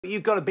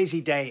You've got a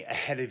busy day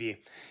ahead of you.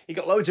 You've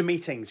got loads of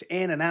meetings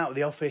in and out of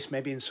the office,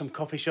 maybe in some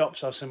coffee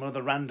shops or some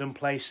other random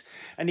place,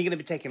 and you're going to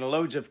be taking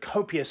loads of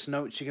copious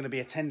notes. You're going to be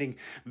attending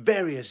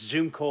various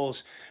Zoom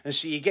calls, and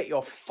so you get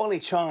your fully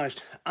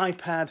charged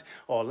iPad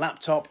or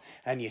laptop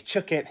and you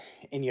chuck it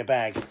in your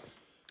bag.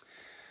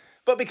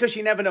 But because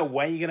you never know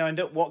where you're going to end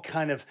up, what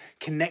kind of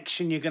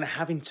connection you're going to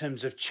have in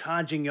terms of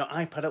charging your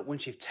iPad up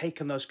once you've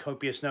taken those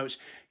copious notes,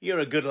 you're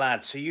a good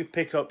lad. So you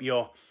pick up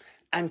your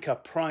Anker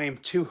Prime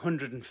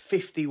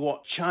 250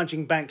 watt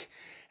charging bank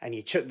and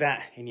you chuck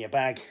that in your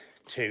bag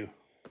too.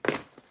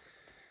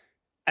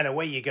 And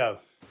away you go.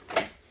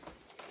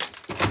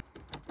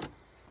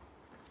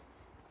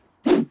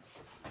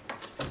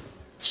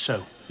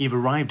 So, you've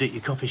arrived at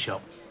your coffee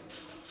shop.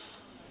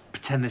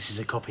 Pretend this is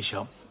a coffee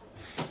shop.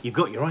 You've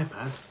got your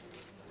iPad.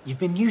 You've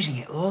been using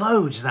it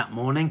loads that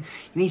morning.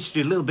 You need to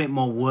do a little bit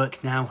more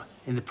work now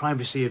in the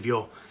privacy of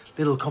your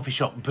little coffee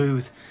shop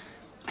booth.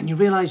 And you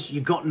realise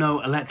you've got no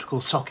electrical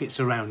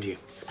sockets around you.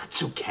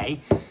 That's okay,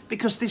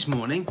 because this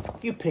morning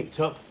you picked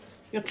up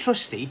your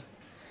trusty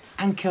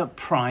Anker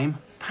Prime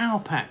power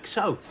pack.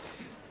 So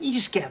you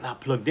just get that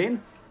plugged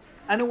in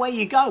and away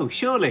you go,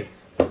 surely.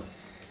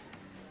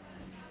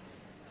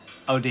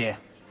 Oh dear,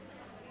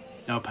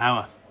 no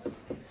power.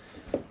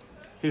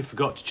 Who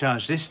forgot to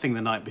charge this thing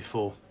the night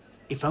before?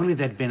 If only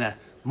there'd been a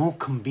more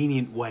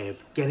convenient way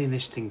of getting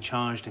this thing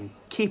charged and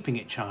keeping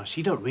it charged.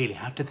 You don't really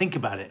have to think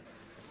about it.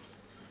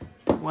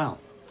 Well,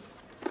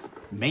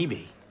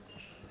 maybe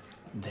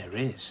there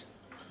is.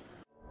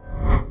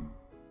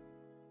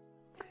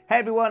 Hey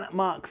everyone,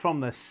 Mark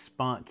from The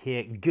Spark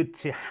here. Good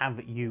to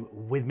have you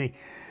with me.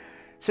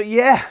 So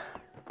yeah,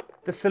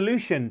 the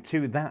solution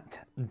to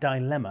that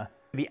dilemma,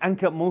 the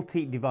Anker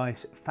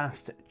multi-device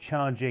fast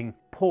charging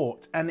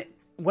port. And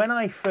when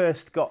I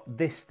first got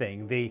this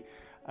thing, the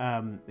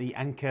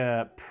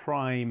Anker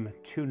Prime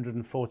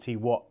 240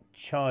 watt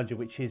charger,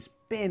 which has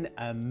been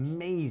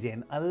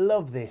amazing. I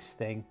love this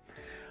thing.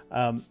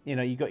 You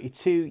know, you've got your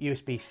two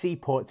USB-C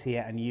ports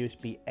here and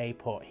USB-A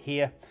port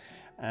here,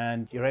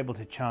 and you're able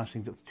to charge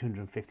things up to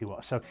 250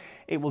 watts. So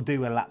it will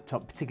do a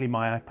laptop, particularly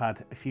my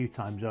iPad, a few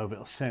times over.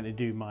 It'll certainly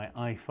do my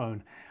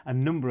iPhone a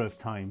number of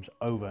times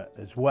over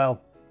as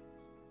well.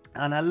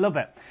 And I love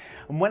it.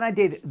 And when I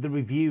did the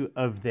review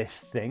of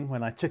this thing,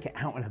 when I took it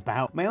out and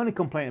about, my only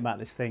complaint about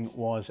this thing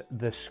was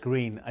the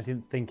screen. I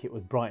didn't think it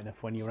was bright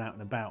enough when you were out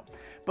and about.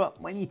 But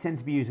when you tend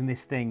to be using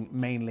this thing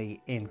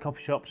mainly in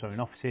coffee shops or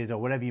in offices or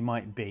wherever you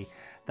might be,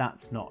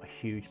 that's not a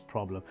huge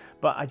problem.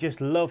 But I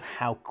just love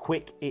how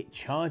quick it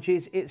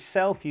charges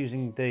itself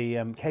using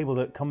the cable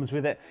that comes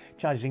with it. It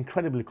charges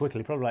incredibly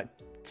quickly, probably like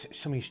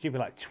something stupid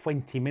like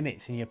 20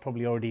 minutes and you're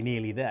probably already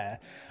nearly there.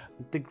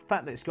 The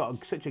fact that it's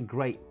got such a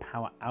great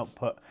power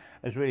output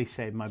has really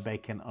saved my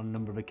bacon on a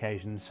number of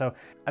occasions. So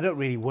I don't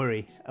really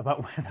worry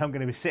about whether I'm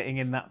going to be sitting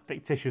in that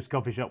fictitious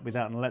coffee shop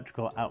without an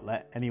electrical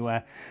outlet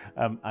anywhere.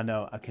 I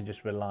know I can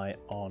just rely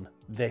on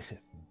this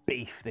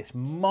beef, this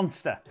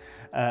monster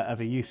of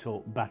a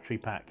useful battery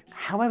pack.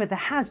 However, there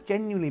has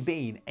genuinely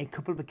been a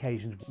couple of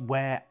occasions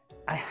where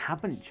I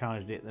haven't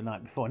charged it the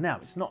night before. Now,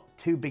 it's not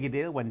too big a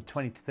deal when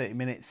 20 to 30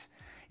 minutes,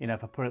 you know,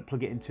 if I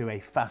plug it into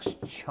a fast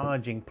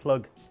charging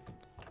plug,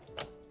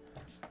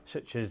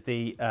 such as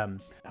the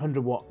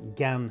 100 watt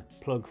GAN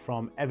plug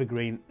from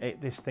Evergreen,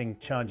 this thing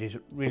charges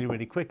really,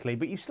 really quickly,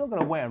 but you've still got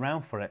to wait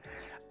around for it.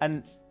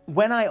 And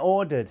when I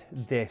ordered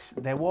this,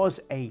 there was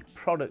a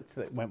product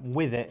that went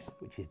with it,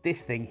 which is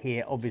this thing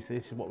here. Obviously,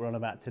 this is what we're on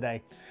about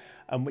today,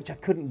 which I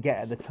couldn't get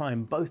at the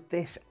time. Both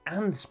this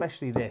and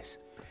especially this,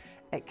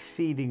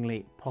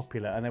 exceedingly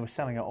popular, and they were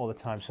selling it all the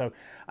time. So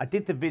I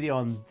did the video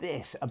on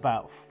this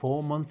about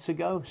 4 months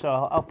ago, so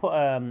I'll put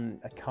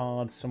a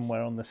card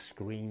somewhere on the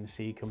screen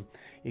so you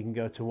can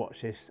go to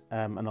watch this,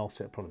 and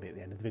also it'll probably be at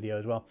the end of the video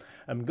as well.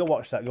 Go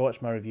watch that, go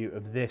watch my review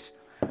of this.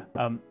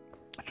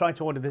 I tried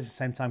to order this at the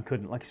same time,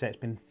 couldn't. Like I said, it's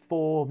been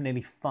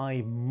nearly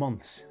 5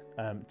 months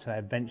till I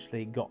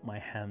eventually got my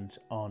hands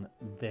on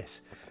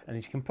this. And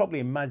as you can probably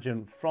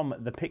imagine from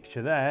the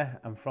picture there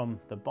and from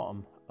the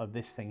bottom of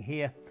this thing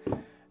here,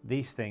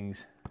 these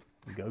things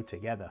go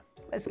together.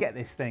 Let's get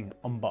this thing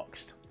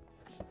unboxed.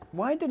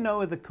 Why do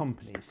no other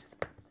companies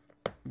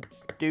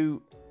they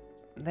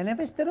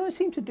don't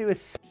seem to do a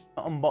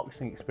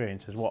unboxing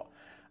experience as what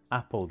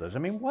Apple does? I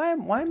mean, why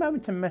am I having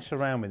to mess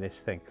around with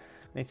this thing?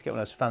 I need to get one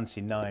of those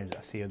fancy knives that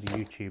I see other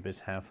YouTubers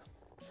have.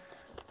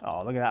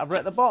 Oh, look at that, I've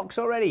read the box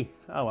already.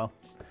 Oh well.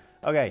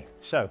 Okay,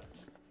 so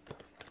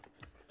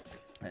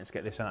let's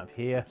get this out of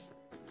here.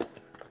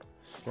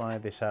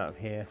 Slide this out of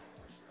here.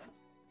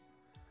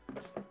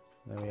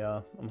 There we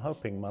are. I'm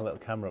hoping my little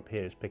camera up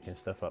here is picking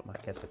stuff up.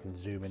 I guess I can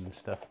zoom in and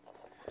stuff.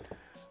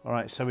 All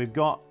right, so we've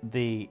got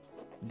the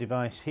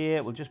device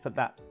here. We'll just put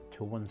that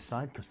to one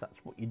side because that's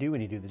what you do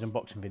when you do these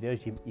unboxing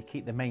videos. You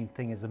keep the main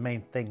thing as the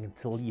main thing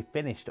until you've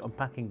finished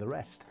unpacking the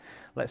rest.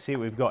 Let's see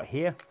what we've got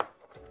here.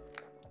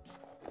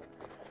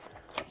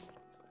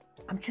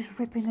 I'm just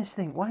ripping this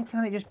thing. Why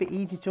can't it just be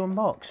easy to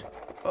unbox?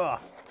 Ugh.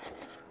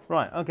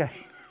 Right, okay.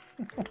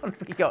 What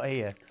have we got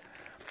here?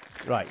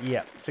 Right,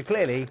 yeah. So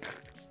clearly,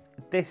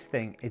 this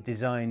thing is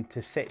designed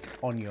to sit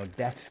on your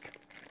desk,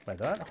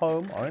 whether at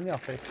home or in the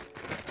office,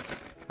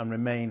 and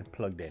remain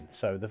plugged in.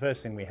 So the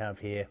first thing we have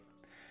here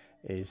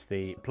is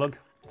the plug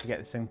to get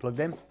this thing plugged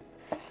in.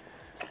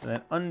 And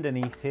then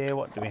underneath here,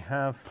 what do we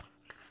have?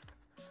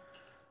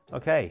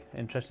 Okay,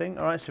 interesting.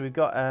 All right, so we've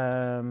got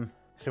a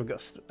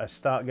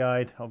start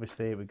guide.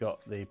 Obviously, we've got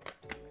the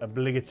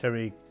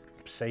obligatory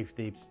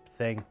safety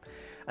thing,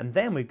 and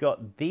then we've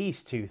got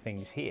these two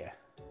things here,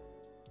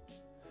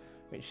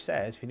 which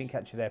says, if you didn't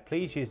catch it there,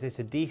 please use this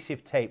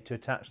adhesive tape to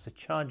attach the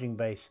charging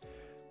base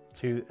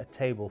to a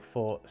table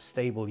for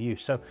stable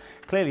use. So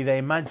clearly they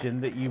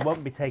imagine that you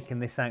won't be taking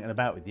this out and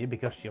about with you,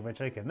 because you'll be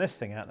taking this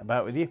thing out and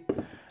about with you.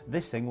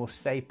 This thing will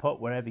stay put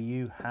wherever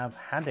you have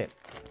had it.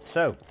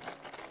 So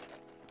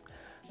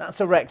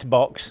that's a wrecked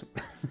box.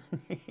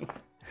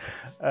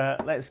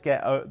 Let's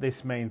get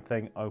this main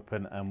thing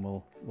open and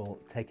we'll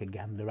take a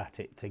gander at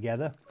it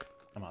together.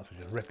 I might as well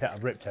just rip it.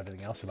 I've ripped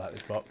everything else about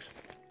this box.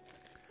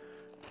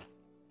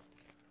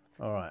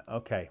 All right,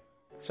 okay.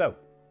 So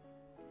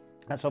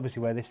that's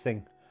obviously where this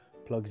thing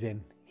plugs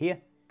in here.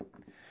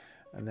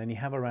 And then you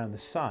have around the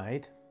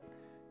side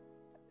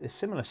a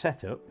similar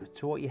setup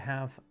to what you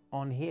have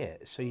on here.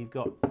 So you've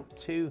got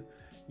two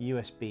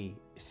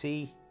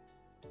USB-C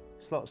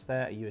slots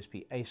there, a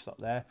USB-A slot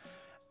there.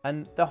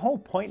 And the whole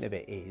point of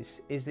it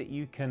is that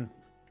you can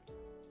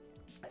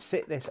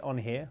sit this on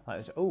here like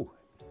this. Oh,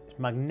 it's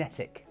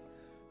magnetic.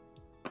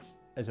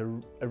 There's a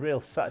real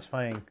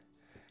satisfying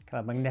kind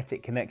of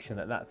magnetic connection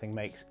that thing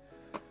makes.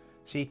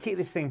 So you keep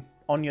this thing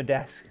on your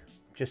desk,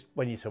 just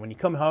when you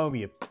come home,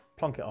 you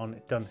plonk it on,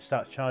 it's done,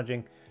 starts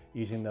charging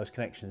using those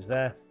connections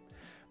there.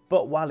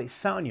 But while it's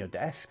sat on your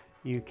desk,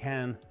 you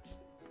can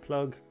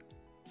plug,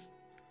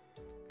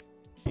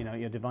 you know,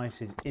 your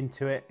devices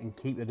into it and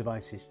keep your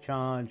devices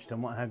charged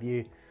and what have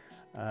you.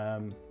 Like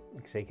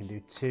I say, you can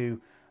do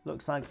two,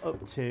 looks like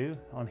up to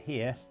on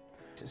here.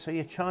 So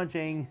you're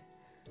charging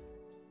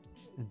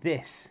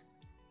this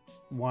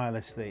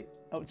wirelessly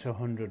up to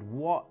 100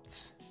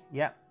 watts.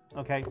 Yep,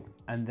 okay.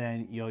 And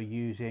then you're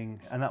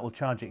using, and that will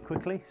charge it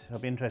quickly. So I'll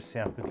be interested to see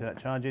how quickly that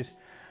charges.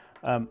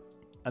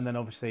 And then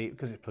obviously,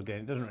 because it's plugged in,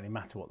 it doesn't really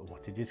matter what the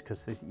wattage is,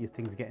 because your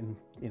things are getting,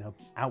 you know,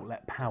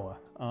 outlet power,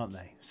 aren't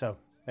they? So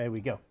there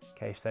we go.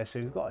 Okay, so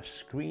we've got a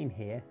screen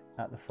here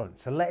at the front.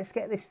 So let's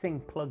get this thing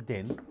plugged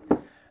in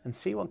and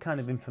see what kind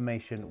of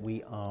information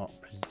we are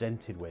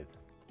presented with.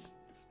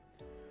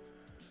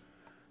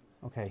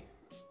 Okay,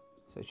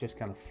 so it's just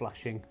kind of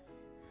flashing.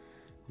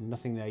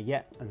 Nothing there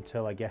yet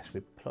until I guess we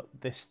put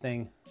this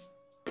thing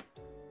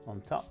on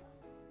top.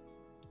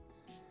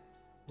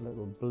 A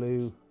little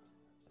blue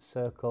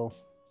circle,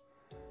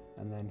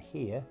 and then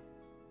here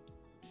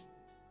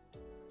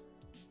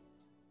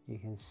you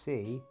can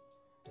see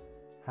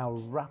how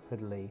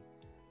rapidly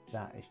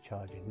that is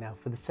charging. Now,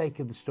 for the sake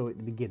of the story at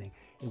the beginning,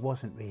 it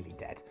wasn't really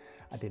dead.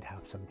 I did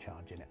have some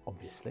charge in it,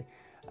 obviously,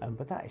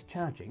 but that is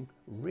charging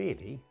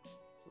really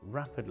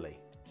rapidly.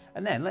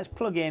 And then let's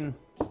plug in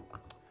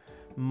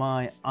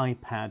my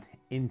iPad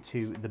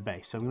into the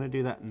base. So I'm going to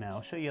do that now.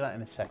 I'll show you that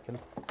in a second.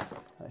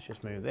 Let's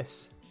just move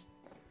this,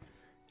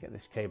 get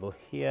this cable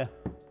here,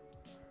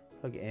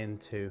 plug it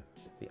into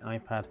the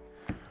iPad.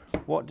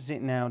 What does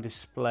it now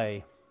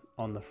display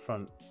on the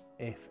front,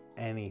 if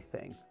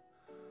anything?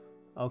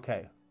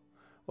 Okay,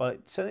 well,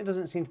 it certainly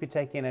doesn't seem to be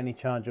taking any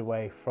charge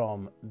away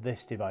from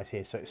this device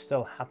here, so it's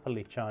still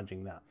happily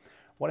charging that.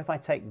 What if I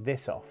take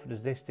this off?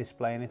 Does this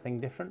display anything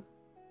different?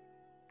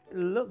 It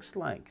looks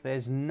like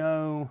there's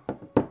no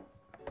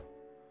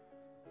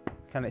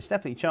kind of, it's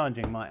definitely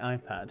charging my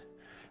iPad.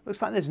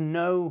 Looks like there's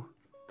no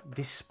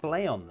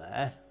display on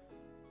there,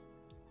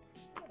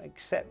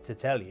 except to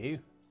tell you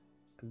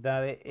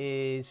that it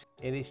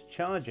is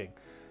charging.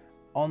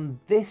 On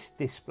this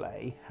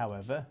display,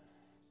 however,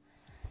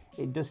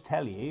 it does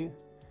tell you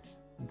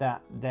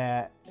that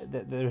there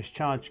is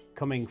charge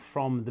coming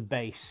from the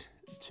base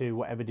to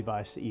whatever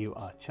device that you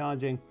are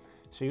charging.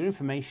 So your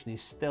information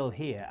is still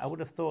here. I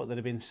would have thought there'd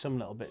have been some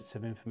little bits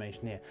of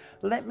information here.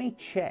 Let me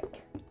check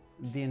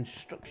the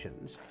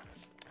instructions,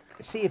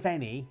 see if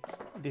any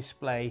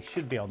display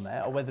should be on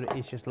there, or whether it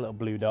is just a little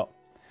blue dot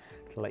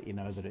to let you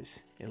know that it's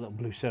a little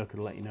blue circle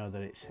to let you know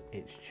that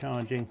it's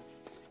charging.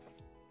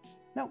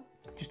 No,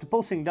 just a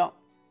pulsing dot,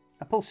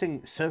 a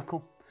pulsing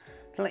circle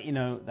to let you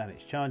know that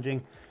it's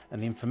charging,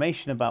 and the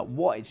information about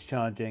what it's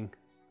charging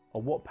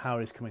or what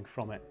power is coming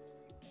from it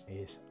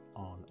is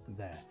on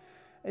there.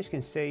 As you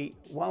can see,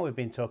 while we've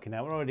been talking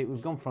now,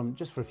 we've gone from,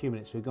 just for a few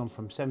minutes, we've gone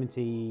from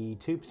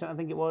 72%, I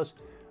think it was,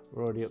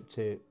 we're already up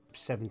to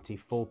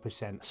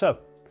 74%. So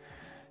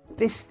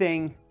this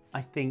thing,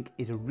 I think,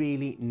 is a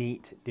really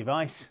neat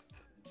device.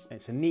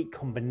 It's a neat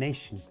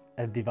combination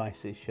of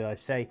devices, should I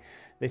say.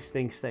 This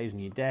thing stays on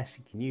your desk.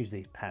 You can use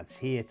these pads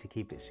here to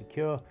keep it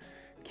secure.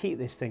 Keep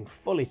this thing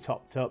fully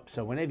topped up,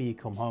 so whenever you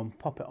come home,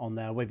 pop it on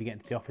there, wherever you get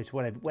into the office,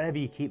 wherever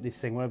you keep this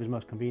thing, wherever's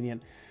most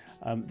convenient.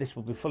 This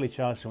will be fully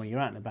charged, so when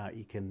you're out and about,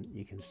 you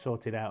can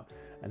sort it out.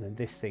 And then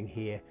this thing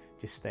here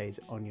just stays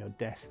on your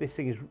desk. This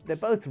thing is, they're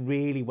both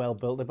really well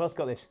built. They've both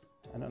got this,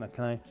 I don't know,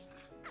 can I?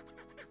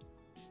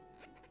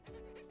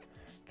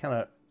 kind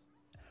of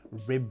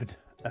ribbed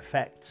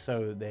effect,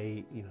 so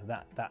they, you know,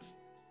 that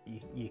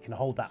you can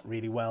hold that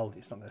really well.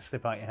 It's not going to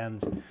slip out your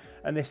hands,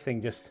 and this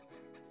thing just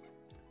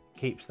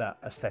keeps that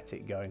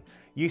aesthetic going.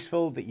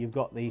 Useful that you've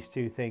got these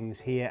two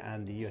things here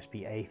and a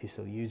USB-A if you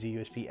still use a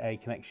USB-A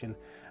connection,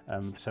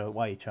 so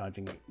while you're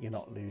charging it, you're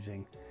not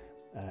losing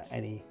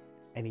any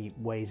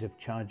ways of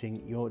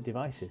charging your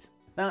devices.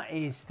 That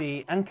is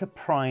the Anker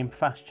Prime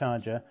fast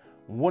charger,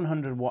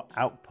 100 watt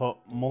output,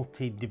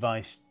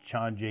 multi-device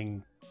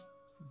charging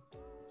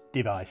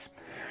device.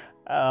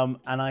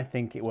 And I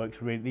think it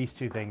works really, these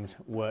two things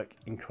work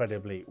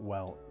incredibly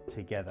well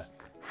together.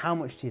 How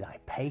much did I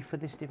pay for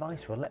this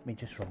device? Well, let me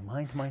just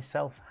remind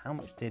myself, how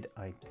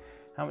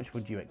much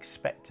would you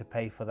expect to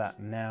pay for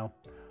that now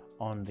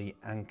on the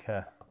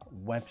Anker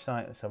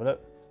website? Let's have a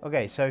look.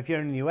 Okay, so if you're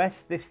in the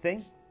US, this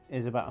thing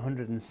is about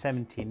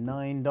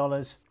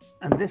 $179,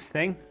 and this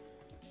thing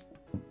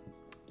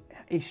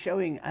is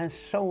showing as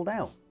sold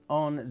out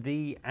on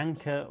the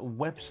Anker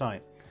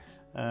website.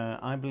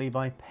 I believe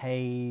I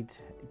paid,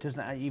 it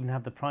doesn't even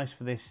have the price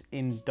for this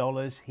in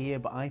dollars here,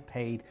 but I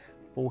paid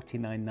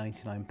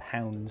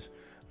 £49.99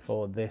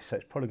 for this, so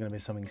it's probably going to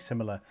be something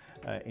similar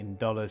in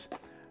dollars,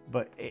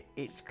 but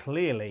it's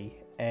clearly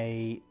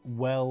a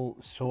well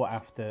sought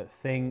after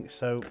thing.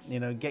 So, you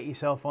know, get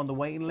yourself on the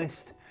waiting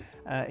list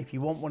if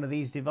you want one of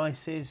these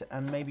devices,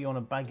 and maybe you want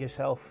to bag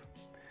yourself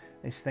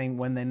this thing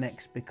when they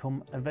next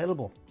become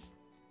available.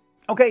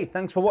 Okay,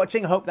 thanks for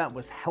watching. I hope that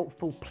was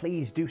helpful.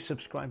 Please do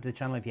subscribe to the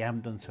channel if you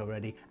haven't done so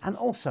already, and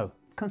also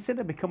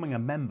consider becoming a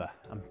member.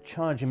 I'm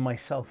charging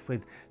myself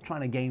with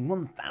trying to gain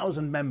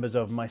 1,000 members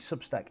over my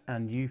Substack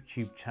and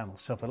YouTube channel.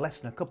 So for less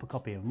than a cup of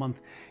coffee a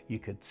month, you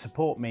could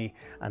support me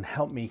and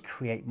help me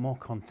create more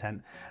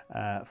content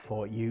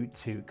for you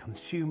to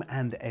consume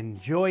and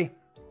enjoy.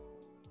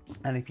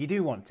 And if you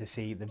do want to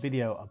see the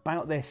video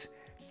about this,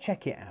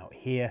 check it out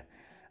here,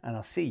 and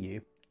I'll see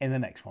you in the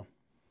next one.